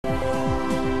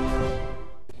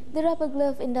The rubber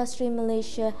glove industry in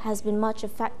Malaysia has been much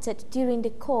affected during the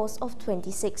course of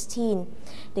 2016.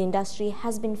 The industry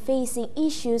has been facing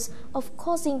issues of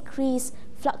cost increase,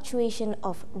 fluctuation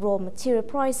of raw material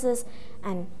prices,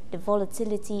 and the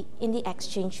volatility in the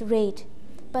exchange rate.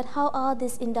 But how are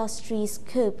these industries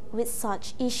cope with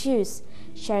such issues?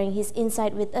 Sharing his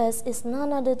insight with us is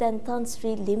none other than Tan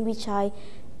Sri Lim Wee Chai,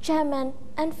 Chairman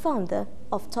and Founder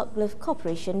of Top Glove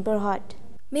Corporation Berhad.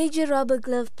 Major rubber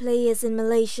glove players in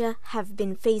Malaysia have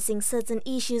been facing certain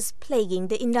issues plaguing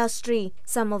the industry.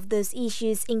 Some of those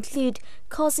issues include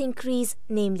cost increase,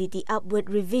 namely the upward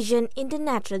revision in the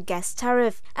natural gas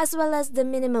tariff, as well as the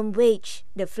minimum wage.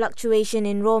 The fluctuation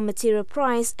in raw material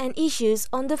price and issues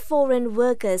on the foreign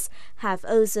workers have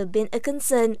also been a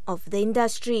concern of the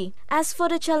industry. As for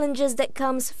the challenges that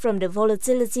comes from the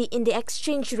volatility in the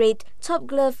exchange rate, Top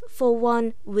Glove, for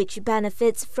one, which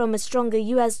benefits from a stronger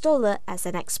US dollar as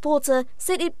an exporter,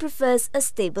 said it prefers a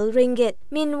stable ringgit.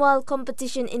 Meanwhile,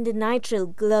 competition in the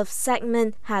nitrile glove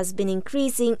segment has been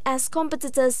increasing as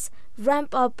competitors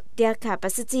ramp up their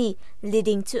capacity,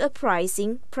 leading to a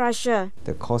pricing pressure.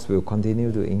 The cost will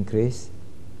continue to increase.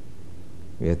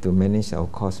 We have to manage our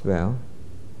costs well.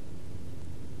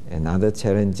 And other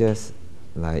challenges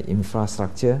like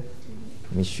infrastructure,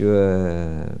 make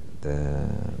sure the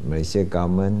Malaysia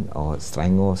government or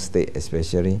Selangor state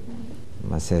especially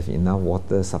must have enough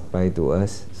water supply to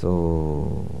us.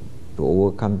 So to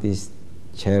overcome this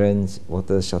challenge,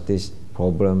 water shortage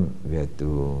problem, we have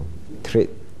to trade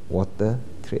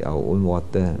our own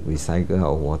water, recycle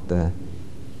our water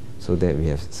so that we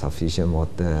have sufficient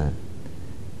water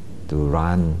to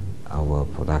run our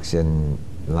production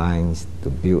lines, to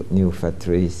build new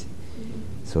factories,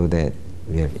 so that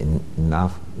we have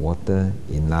enough water,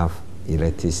 enough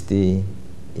electricity,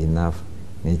 enough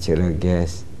natural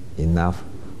gas, enough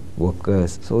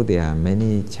workers. So there are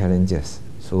many challenges.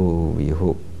 So we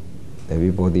hope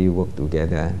everybody work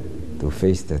together to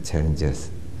face the challenges.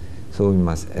 So we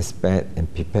must expect and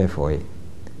prepare for it,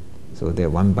 so that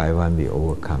one by one we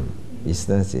overcome.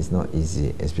 Business is not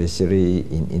easy, especially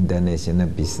in international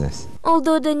business.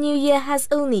 Although the new year has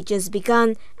only just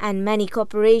begun and many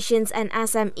corporations and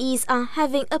SMEs are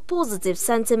having a positive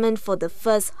sentiment for the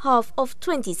first half of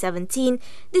 2017,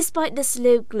 despite the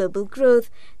slow global growth,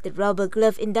 the rubber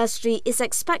glove industry is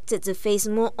expected to face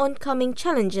more oncoming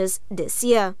challenges this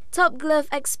year. Top Glove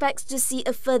expects to see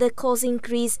a further cost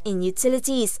increase in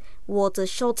utilities, water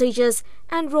shortages,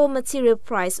 and raw material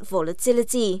price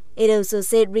volatility. It also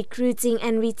said recruiting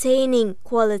and retaining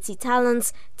quality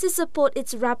talents to support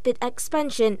its rapid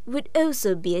expansion would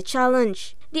also be a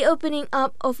challenge. The opening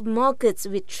up of markets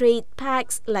with trade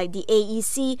pacts like the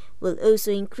AEC will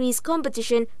also increase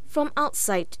competition from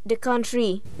outside the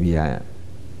country. We are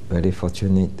very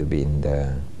fortunate to be in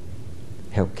the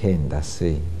healthcare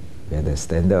industry, where the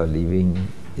standard of living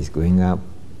is going up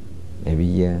every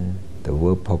year. The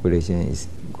world population is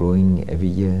growing every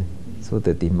year, so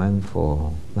the demand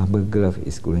for rubber glove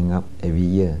is growing up every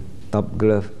year. Top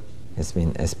Glove has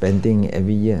been expanding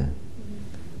every year.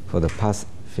 For the past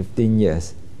 15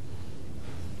 years,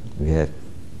 we have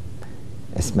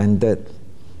expanded.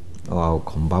 Our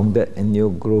compounded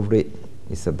annual growth rate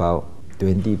is about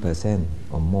 20%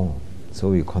 or more. So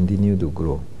we continue to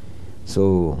grow.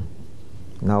 So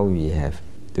now we have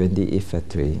 28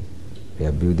 factories. We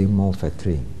are building more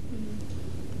factories.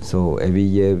 So every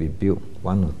year we build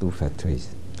 1 or 2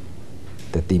 factories.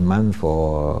 The demand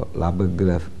for rubber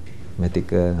glove,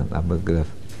 medical rubber glove,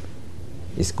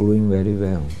 is growing very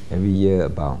well. Every year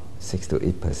about 6 to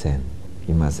 8%.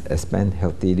 We must expand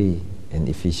healthily and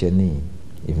efficiently.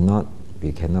 If not,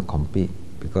 we cannot compete,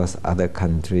 because other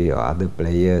countries or other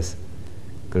players,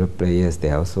 glove players, they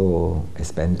are also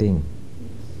expanding.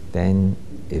 Then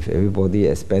if everybody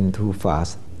expand too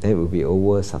fast, there will be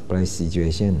oversupply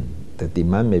situation. The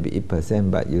demand may be 8%,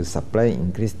 but you supply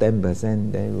increase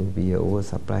 10%, there will be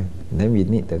oversupply. Then we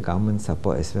need the government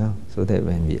support as well, so that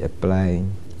when we apply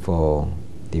for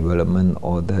development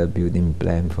order, building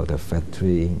plan for the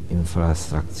factory,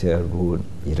 infrastructure, road,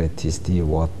 electricity,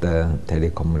 water,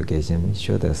 telecommunication, make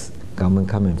sure the government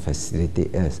come and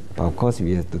facilitate us. But of course,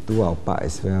 we have to do our part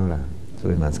as well. So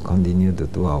we must continue to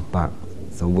do our part.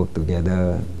 So work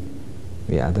together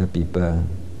with other people,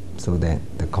 so that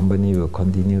the company will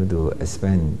continue to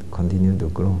expand, continue to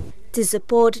grow. To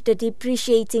support the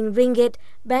depreciating ringgit,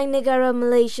 Bank Negara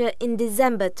Malaysia in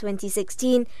December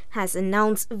 2016 has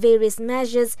announced various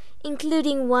measures,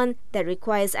 including one that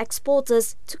requires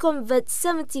exporters to convert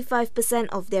 75%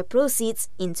 of their proceeds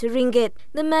into ringgit.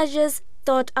 The measures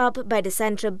thought up by the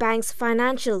Central Bank's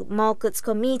Financial Markets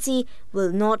Committee,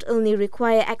 will not only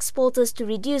require exporters to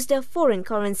reduce their foreign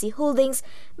currency holdings,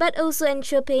 but also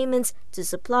ensure payments to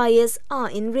suppliers are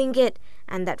in ringgit,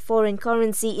 and that foreign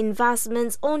currency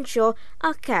investments onshore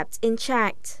are kept in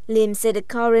check. Lim said the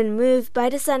current move by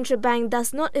the central bank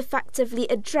does not effectively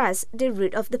address the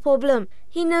root of the problem.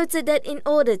 He noted that in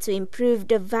order to improve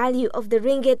the value of the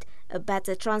ringgit, a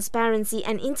better transparency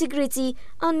and integrity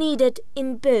are needed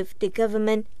in both the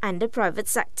government and the private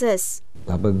sectors.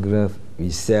 Rubber glove we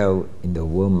sell in the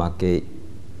world market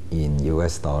in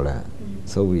US dollar,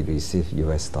 so we receive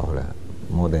US dollar,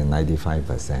 more than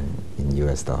 95% in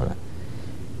US dollar.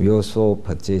 We also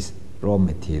purchase raw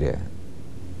material,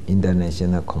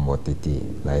 international commodity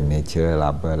like natural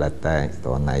rubber latex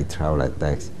or nitrile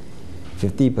latex.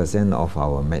 50% of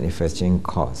our manufacturing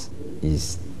cost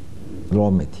is raw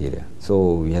material,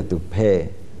 so we have to pay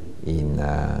in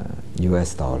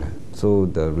US dollar. So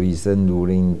the recent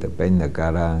ruling, the Bank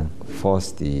Negara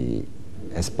forced the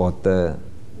exporter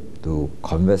to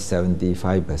convert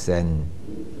 75%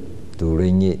 to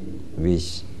ringgit,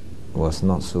 which was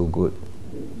not so good.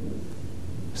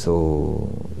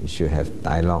 So we should have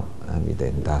dialogue with the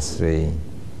industry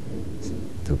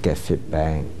to get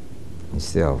feedback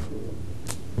instead of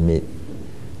make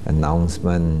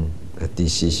announcement, a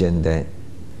decision that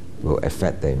will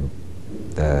affect them,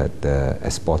 the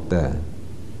exporter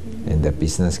and the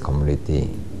business community.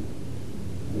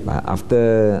 But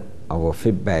after our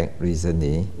feedback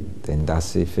recently, the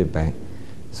industry feedback,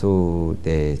 so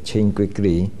they changed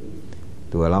quickly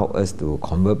to allow us to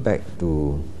convert back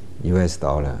to US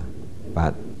dollar.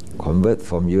 But convert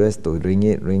from US to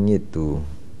ringgit, ringgit to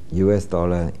US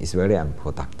dollar is very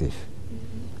unproductive.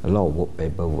 A lot of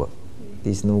paperwork.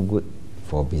 This is no good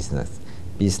for business.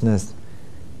 Business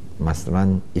must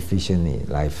run efficiently,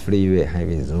 like freeway,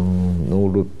 highway,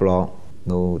 no roadblock,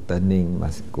 no turning,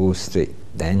 must go straight.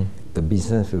 Then the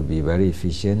business will be very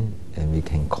efficient and we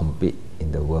can compete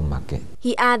in the world market.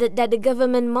 He added that the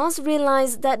government must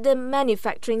realize that the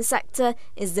manufacturing sector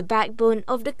is the backbone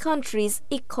of the country's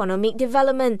economic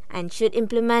development and should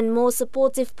implement more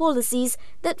supportive policies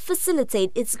that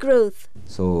facilitate its growth.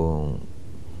 So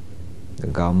the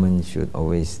government should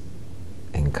always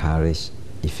encourage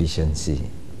efficiency.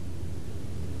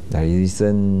 The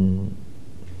recent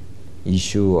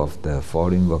issue of the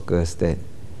foreign workers that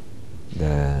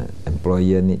the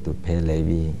employer need to pay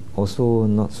levy also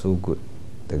not so good.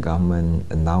 The government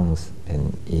announced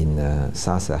and in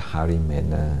such a hurry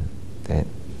manner that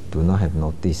do not have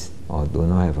notice or do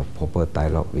not have a proper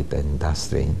dialogue with the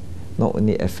industry, not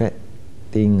only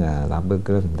affecting rubber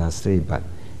glove industry but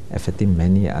affecting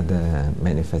many other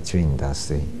manufacturing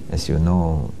industry. As you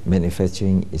know,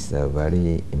 manufacturing is a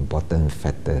very important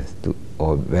factor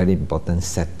or very important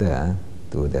sector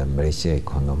to the Malaysia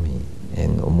economy,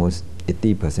 and almost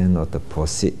 80% of the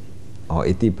proceed or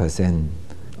 80%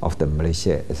 of the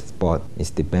Malaysia export is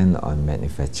depend on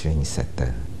manufacturing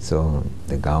sector. So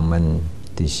the government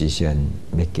decision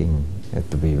making have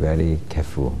to be very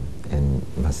careful and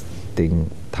must think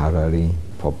thoroughly,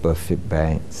 proper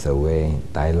feedback, survey,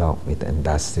 dialogue with the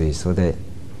industry so that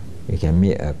we can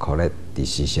make a correct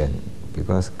decision,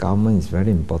 because government is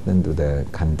very important to the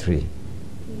country.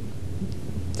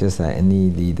 Just like any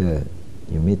leader,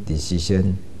 you make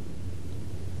decision,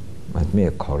 must make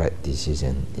a correct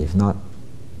decision. If not,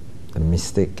 the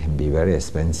mistake can be very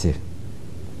expensive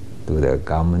to the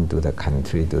government, to the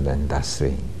country, to the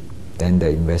industry. Then the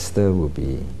investor will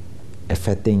be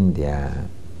affecting their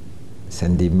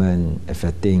sentiment,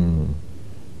 affecting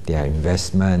their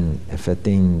investment,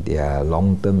 affecting their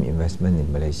long-term investment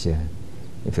in Malaysia.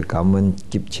 If the government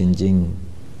keep changing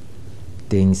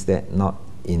things that not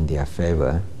in their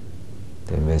favor,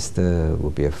 the investor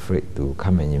will be afraid to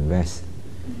come and invest.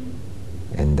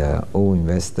 And the old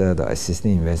investor, the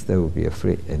existing investor will be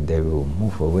afraid and they will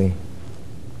move away.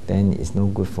 Then it's no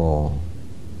good for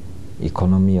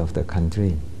economy of the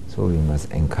country. So we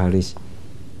must encourage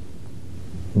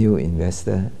new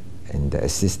investor, and the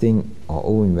existing or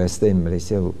old investor in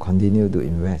Malaysia will continue to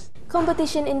invest.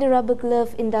 Competition in the rubber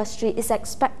glove industry is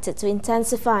expected to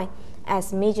intensify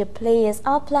as major players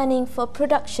are planning for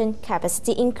production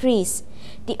capacity increase.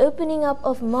 The opening up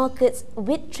of markets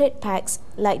with trade pacts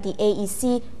like the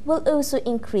AEC will also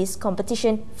increase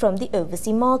competition from the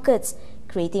overseas markets,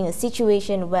 creating a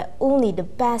situation where only the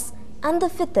best and the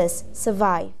fittest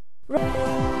survive.